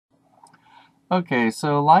Okay,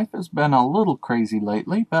 so life has been a little crazy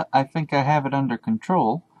lately, but I think I have it under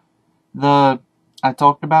control. The I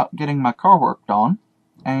talked about getting my car worked on,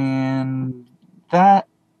 and that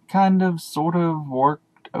kind of sort of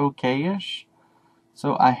worked okay-ish.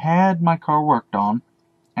 So I had my car worked on,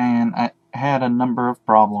 and I had a number of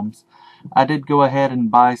problems. I did go ahead and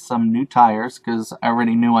buy some new tires because I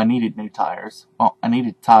already knew I needed new tires. Well, I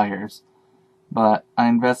needed tires, but I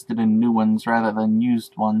invested in new ones rather than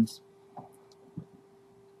used ones.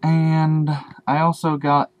 And I also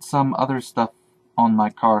got some other stuff on my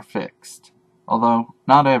car fixed. Although,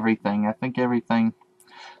 not everything. I think everything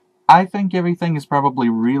is probably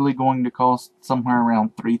really going to cost somewhere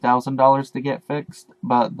around $3,000 to get fixed,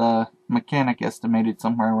 but the mechanic estimated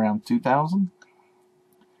somewhere around 2,000.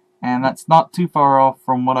 And that's not too far off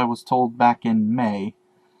from what I was told back in May.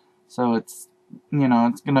 So it's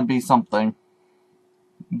gonna be something.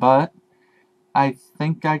 But I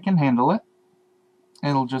think I can handle it.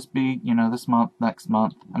 It'll just be, this month, next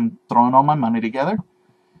month. I'm throwing all my money together.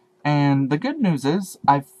 And the good news is,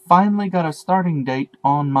 I finally got a starting date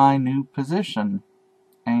on my new position.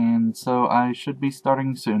 And so I should be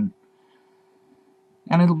starting soon.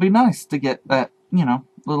 And it'll be nice to get that,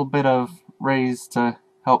 little bit of raise to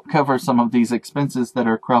help cover some of these expenses that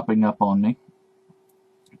are cropping up on me.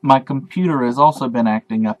 My computer has also been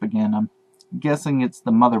acting up again. I'm guessing it's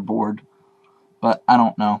the motherboard, but I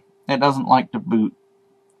don't know. It doesn't like to boot.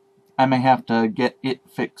 I may have to get it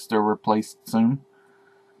fixed or replaced soon.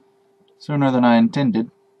 Sooner than I intended.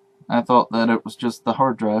 I thought that it was just the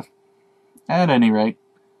hard drive. At any rate,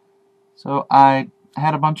 so I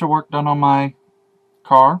had a bunch of work done on my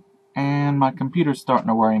car, and my computer's starting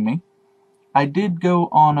to worry me. I did go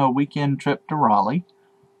on a weekend trip to Raleigh,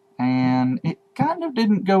 and it kind of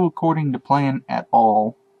didn't go according to plan at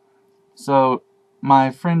all. So my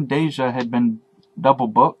friend Deja had been double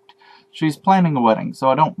booked. She's planning a wedding, so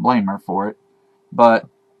I don't blame her for it. But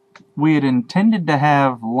we had intended to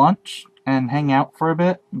have lunch and hang out for a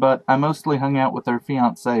bit, but I mostly hung out with her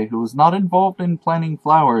fiancé, who was not involved in planning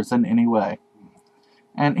flowers in any way.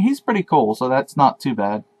 And he's pretty cool, so that's not too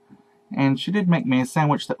bad. And she did make me a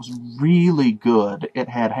sandwich that was really good. It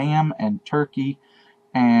had ham and turkey,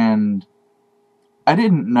 and I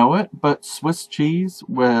didn't know it, but Swiss cheese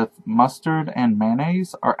with mustard and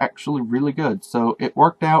mayonnaise are actually really good, so it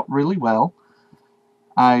worked out really well.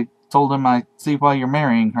 I told him I see why you're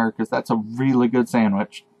marrying her, because that's a really good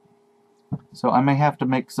sandwich. So I may have to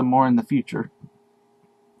make some more in the future.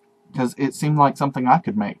 Because it seemed like something I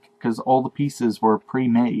could make, because all the pieces were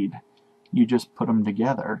pre-made. You just put them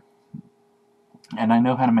together. And I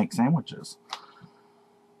know how to make sandwiches.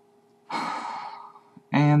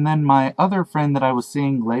 And then my other friend that I was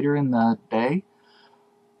seeing later in the day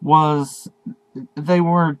they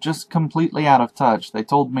were just completely out of touch. They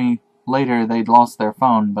told me later they'd lost their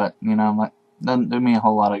phone, but, that doesn't do me a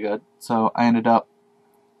whole lot of good. So I ended up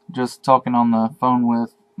just talking on the phone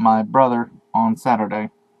with my brother on Saturday.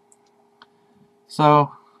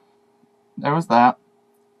 So, there was that.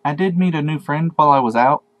 I did meet a new friend while I was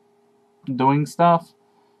out doing stuff,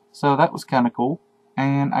 so that was kind of cool.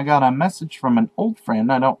 And I got a message from an old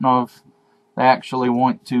friend. I don't know if they actually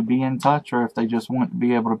want to be in touch or if they just want to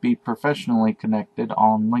be able to be professionally connected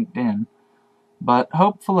on LinkedIn. But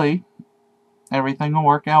hopefully, everything will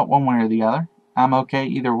work out one way or the other. I'm okay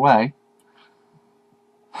either way.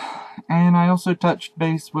 And I also touched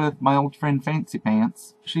base with my old friend Fancy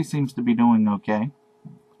Pants. She seems to be doing okay.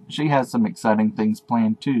 She has some exciting things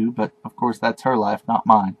planned too, but of course that's her life, not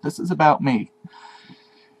mine. This is about me.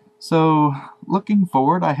 So, looking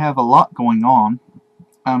forward, I have a lot going on.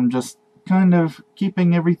 I'm just kind of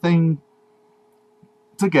keeping everything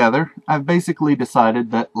together. I've basically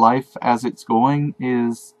decided that life as it's going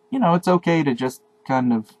is, it's okay to just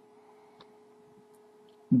kind of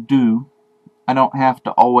do. I don't have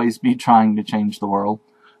to always be trying to change the world.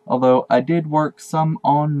 Although I did work some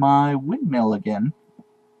on my windmill again.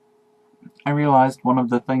 I realized one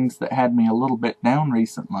of the things that had me a little bit down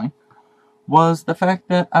recently was the fact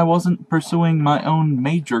that I wasn't pursuing my own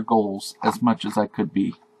major goals as much as I could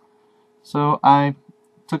be. So I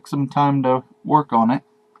took some time to work on it,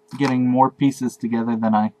 getting more pieces together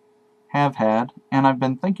than I have had, and I've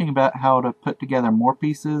been thinking about how to put together more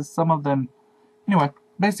pieces. Some of them, anyway,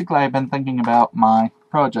 basically I've been thinking about my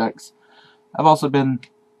projects. I've also been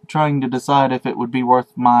trying to decide if it would be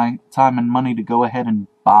worth my time and money to go ahead and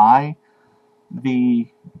buy the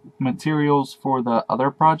materials for the other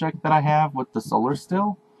project that I have with the solar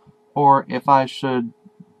still, or if I should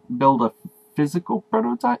build a physical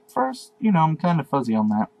prototype first. I'm kind of fuzzy on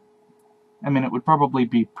that. I mean, it would probably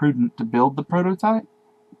be prudent to build the prototype.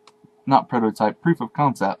 Not prototype, proof of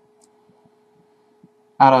concept.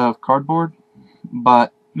 out of cardboard,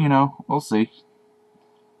 but, you know, we'll see.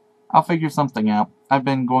 I'll figure something out. I've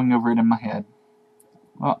been going over it in my head.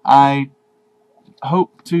 Well, I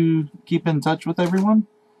hope to keep in touch with everyone,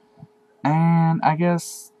 and I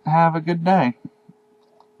guess have a good day.